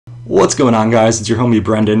What's going on, guys? It's your homie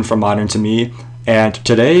Brendan from Modern to Me, and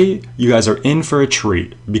today you guys are in for a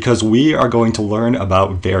treat because we are going to learn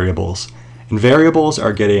about variables. And variables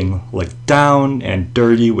are getting down and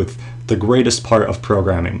dirty with the greatest part of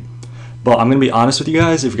programming. But I'm going to be honest with you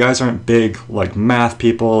guys, if you guys aren't big math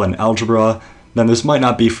people and algebra, then this might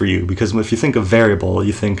not be for you, because if you think of variable,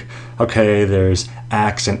 you think, okay, there's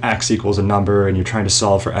x and x equals a number and you're trying to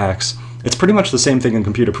solve for x. It's pretty much the same thing in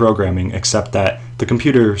computer programming, except that the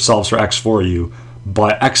computer solves for x for you,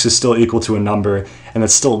 but x is still equal to a number, and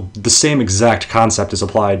it's still the same exact concept is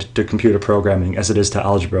applied to computer programming as it is to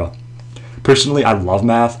algebra. Personally, I love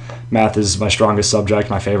math. Math is my strongest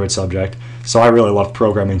subject, my favorite subject, so I really love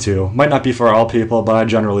programming too. Might not be for all people, but I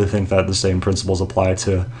generally think that the same principles apply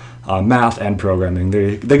to math and programming.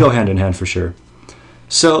 They go hand in hand for sure.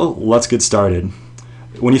 So let's get started.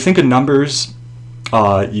 When you think of numbers,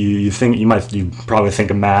 you probably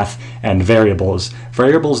think of math and variables.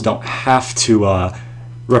 Variables don't have to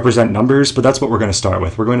represent numbers, but that's what we're going to start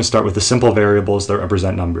with. We're going to start with the simple variables that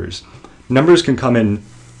represent numbers. Numbers can come in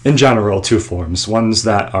general, two forms, ones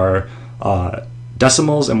that are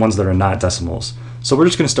decimals and ones that are not decimals. So we're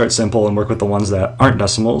just going to start simple and work with the ones that aren't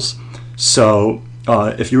decimals. So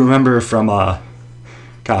if you remember from, I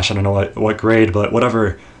don't know what grade, but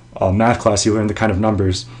whatever math class you learned the kind of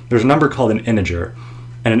numbers, there's a number called an integer.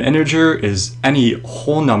 And an integer is any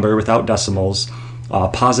whole number without decimals,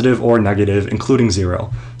 positive or negative, including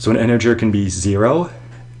 0. So an integer can be 0,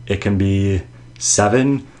 it can be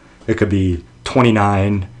 7, it could be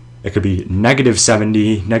 29, it could be negative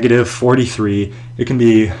 70, negative 43, it can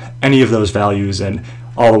be any of those values and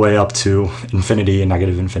all the way up to infinity and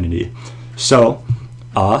negative infinity. So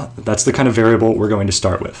that's the kind of variable we're going to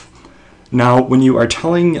start with. Now, when you are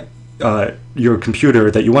telling your computer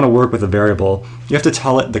that you want to work with a variable, you have to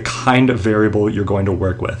tell it the kind of variable you're going to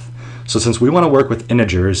work with. So since we want to work with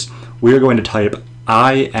integers, we are going to type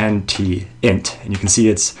int, int, and you can see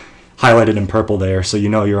it's highlighted in purple there, so you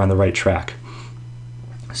know you're on the right track.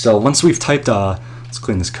 So once we've typed, let's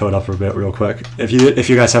clean this code up a bit real quick. If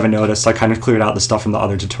you guys haven't noticed, I kind of cleared out the stuff from the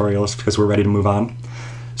other tutorials because we're ready to move on.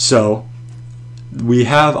 So we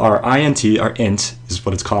have our int, our int is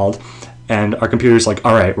what it's called, and our computer's like,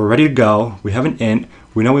 all right, we're ready to go. We have an int.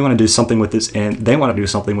 We know we want to do something with this int. They want to do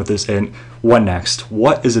something with this int. What next?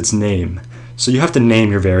 What is its name? So you have to name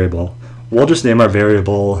your variable. We'll just name our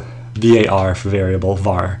variable var for variable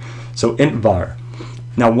var. So int var.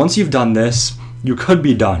 Now, once you've done this, you could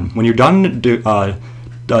be done. When you're done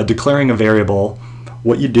declaring a variable,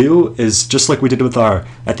 what you do is just like we did with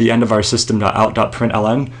at the end of our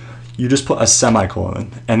system.out.println, you just put a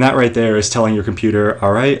semicolon, and that right there is telling your computer,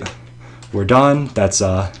 all right, we're done. That's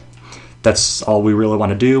all we really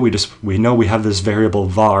want to do. We know we have this variable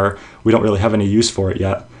var. We don't really have any use for it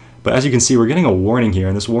yet. But as you can see, we're getting a warning here,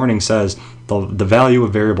 and this warning says the value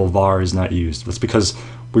of variable var is not used. That's because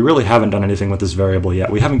we really haven't done anything with this variable yet.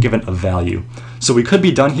 We haven't given a value. So we could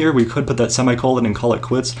be done here. We could put that semicolon and call it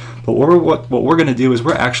quits. But what we're going to do is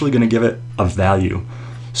we're actually going to give it a value.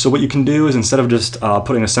 So what you can do is, instead of just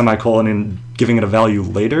putting a semicolon and giving it a value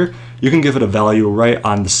later, you can give it a value right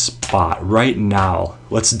on the spot, right now.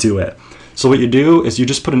 Let's do it. So what you do is you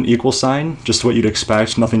just put an equal sign, just what you'd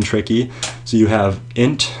expect, nothing tricky. So you have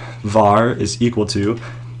int var is equal to,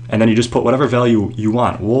 and then you just put whatever value you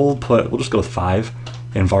want. We'll just go with 5,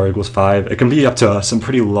 and var equals 5. It can be up to some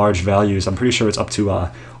pretty large values. I'm pretty sure it's up to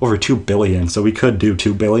over 2 billion. So we could do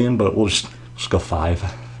 2 billion, but we'll just go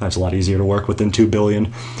 5. That's a lot easier to work with than 2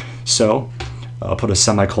 billion. So I'll put a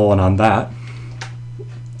semicolon on that.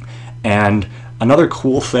 And another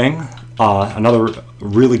cool thing, another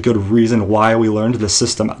really good reason why we learned the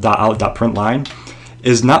system.out.println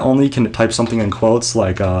is not only can it type something in quotes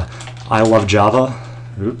like I love Java,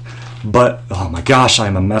 but oh my gosh, I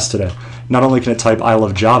am a mess today. Not only can it type I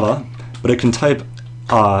love Java, but it can type,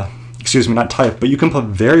 not type, but you can put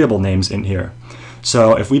variable names in here.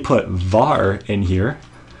 So if we put var in here,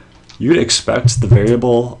 you'd expect the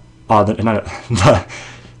variable,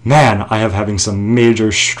 man, I am having some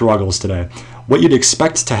major struggles today. What you'd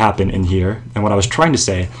expect to happen in here, and what I was trying to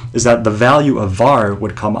say, is that the value of var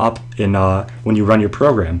would come up in when you run your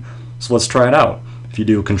program. So let's try it out. If you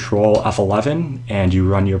do Control F11 and you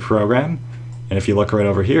run your program, and if you look right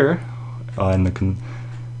over here in the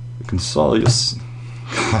console, you'll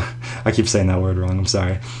I keep saying that word wrong, I'm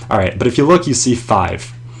sorry. All right, but if you look, you see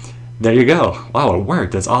 5. There you go. Wow, it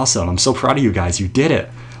worked. That's awesome. I'm so proud of you guys. You did it.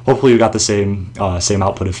 Hopefully you got the same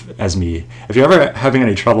output as me. If you're ever having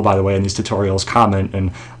any trouble, by the way, in these tutorials, comment,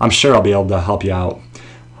 and I'm sure I'll be able to help you out.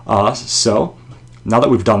 So now that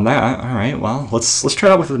we've done that, all right, well, let's try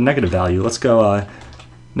it out with a negative value. Let's go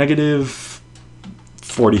negative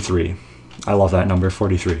 43. I love that number,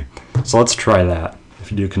 43. So let's try that.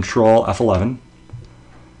 If you do Control F11,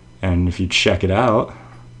 and if you check it out,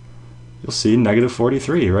 you'll see negative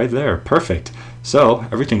 43 right there. Perfect. So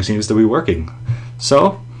everything seems to be working.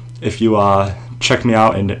 So if you check me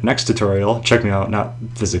out in next tutorial, check me out not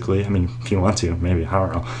physically, I mean if you want to, maybe, I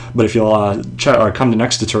don't know, but if you'll come to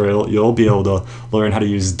next tutorial, you'll be able to learn how to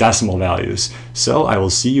use decimal values. So I will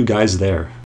see you guys there.